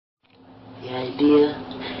idea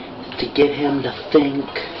to get him to think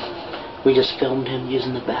we just filmed him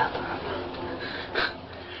using the bathroom.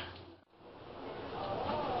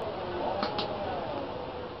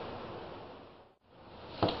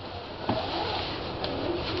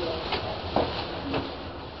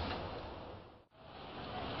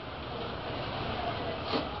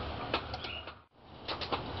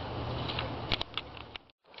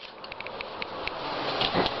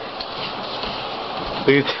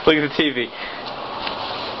 Look at the TV.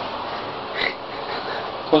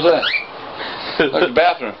 What's that? That's the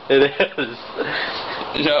bathroom. It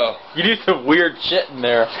is. No. You do some weird shit in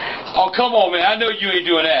there. Oh, come on, man. I know you ain't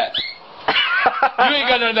doing that. You ain't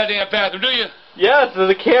got none of that damn bathroom, do you? Yes, there's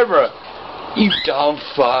a camera. You dumb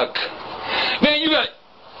fuck. Man, you got...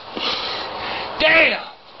 Damn!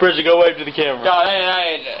 Bridget, go wave to the camera. God, I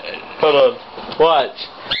ain't... Hold on. Watch.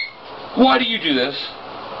 Why do you do this?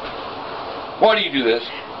 Why do you do this?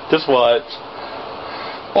 Just watch.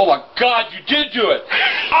 Oh my God, you did do it!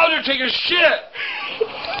 I was taking a shit!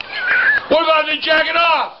 What about me jacking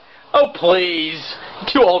off? Oh, please.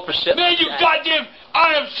 You're too old for shit. Man, you goddamn...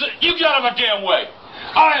 You get out of my damn way!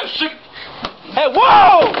 I am sick... Hey,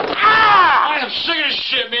 whoa! Ah! I am sick of this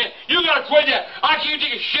shit, man! You gotta quit that! I can't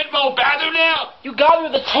take a shit in my own bathroom now! You got her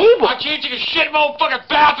at the table. I can't take a shit in my own fucking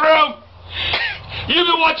bathroom! You've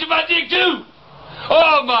been watching my dick too!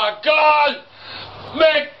 Oh my God!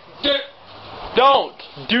 Man, don't.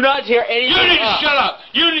 Do not hear anything. You need to shut up.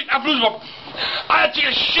 I'm losing my... I have to take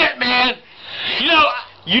a shit, man. You know...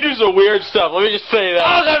 You do some weird stuff. Let me just say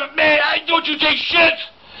that. Man, don't you take shit?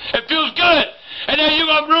 It feels good. And then you're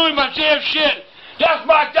gonna ruin my damn shit. That's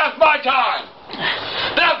my time.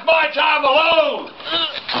 That's my time alone.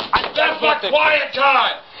 That's my quiet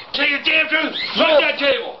time. Tell you the damn truth. Look at that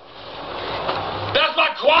table. That's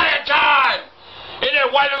my quiet time. In there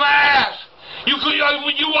wiping my ass.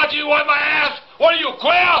 When you watch me wipe my ass, what are you, a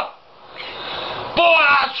quail? Boy,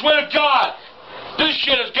 I swear to God, this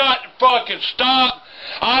shit has got to fucking stop.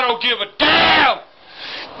 I don't give a damn.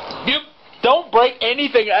 You don't break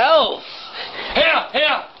anything else. Here.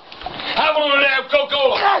 Have a little damn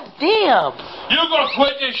Coca-Cola. God damn. You're gonna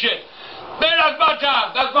quit this shit. Man, that's my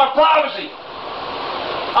time. That's my privacy.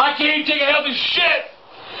 I can't even take a healthy shit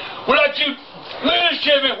without you. Look at this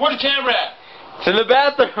shit, man. Where's the camera at? It's in the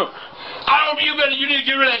bathroom. You need to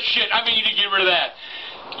get rid of that shit. You need to get rid of that.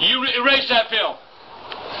 You erase that film.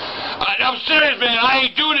 I'm serious, man. I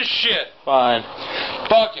ain't doing this shit. Fine.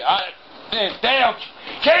 Fuck you. Man, damn.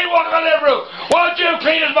 Can't walk around that room. Why don't you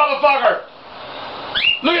clean this motherfucker?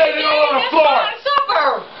 Look at everything all over the floor.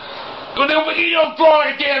 You don't floor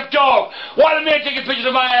like a damn dog. Why the man taking pictures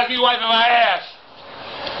of my ass and you wiping my ass?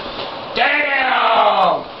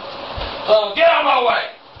 Damn. Get out of my way.